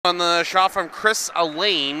On the shot from Chris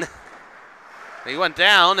Allain. He went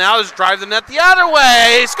down. Now just drive the net the other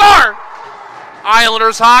way. Score!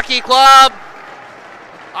 Islanders Hockey Club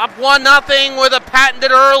up 1-0 with a patented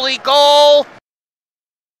early goal.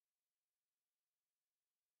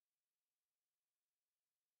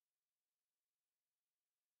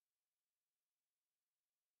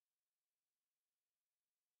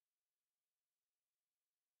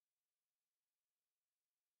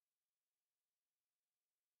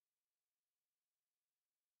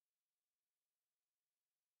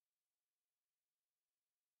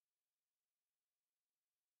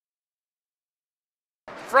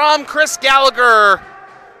 From Chris Gallagher,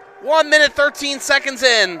 1 minute 13 seconds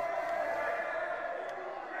in.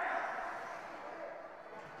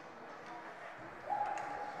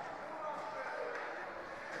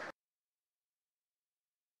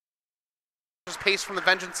 Pace from the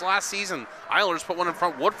Vengeance last season. Islanders put one in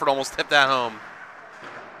front. Woodford almost tipped that home.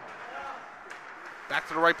 Back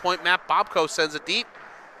to the right point. Matt Bobko sends it deep.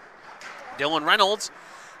 Dylan Reynolds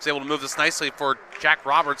is able to move this nicely for Jack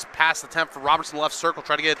Roberts. Pass attempt for Roberts in the left circle.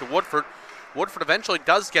 Try to get it to Woodford. Woodford eventually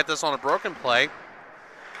does get this on a broken play.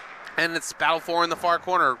 And it's battle for in the far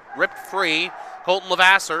corner. Ripped free. Colton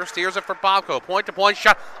Levasseur steers it for Bobko. Point-to-point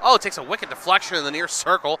shot. Oh, it takes a wicked deflection in the near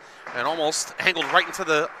circle and almost angled right into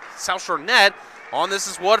the South Shore net. On this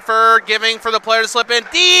is Woodford, giving for the player to slip in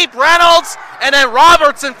deep. Reynolds, and then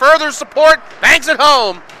Roberts in further support, banks it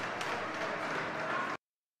home.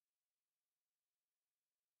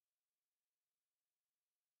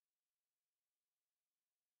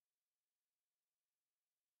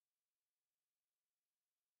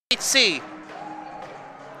 HC,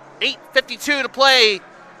 8:52 to play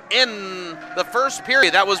in the first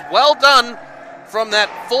period. That was well done from that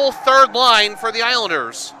full third line for the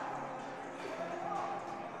Islanders.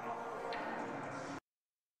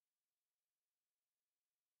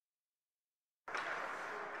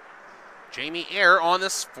 Jamie Ayer on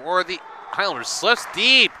this for the Islanders. Slips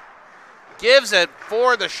deep. Gives it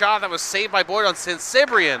for the shot that was saved by Boyd on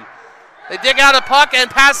St-Cybrien. They dig out a puck and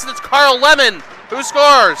pass it to Carl Lemon, who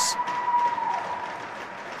scores.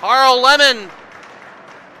 Carl Lemon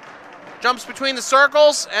jumps between the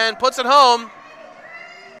circles and puts it home.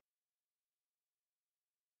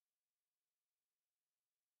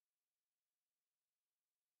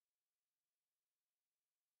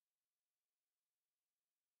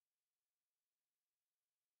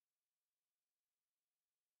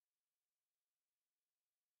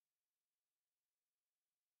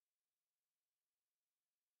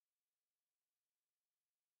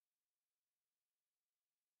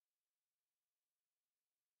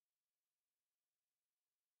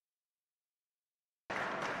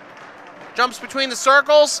 Jumps between the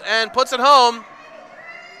circles and puts it home.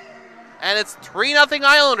 And it's 3-0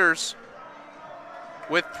 Islanders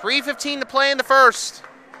with 3:15 to play in the first.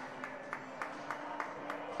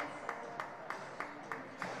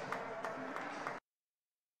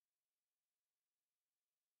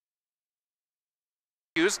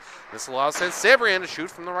 This allows St-Cybrien to shoot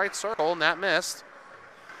from the right circle, and that missed.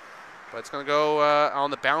 But it's going to go on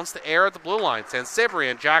the bounce to Ayer at the blue line.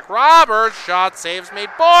 St-Cybrien, Jack Roberts, shot, saves made,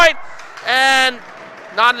 Boyd, and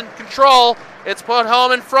not in control. It's put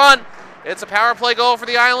home in front. It's a power play goal for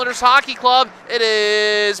the Islanders Hockey Club. It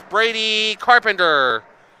is Brady Carpenter.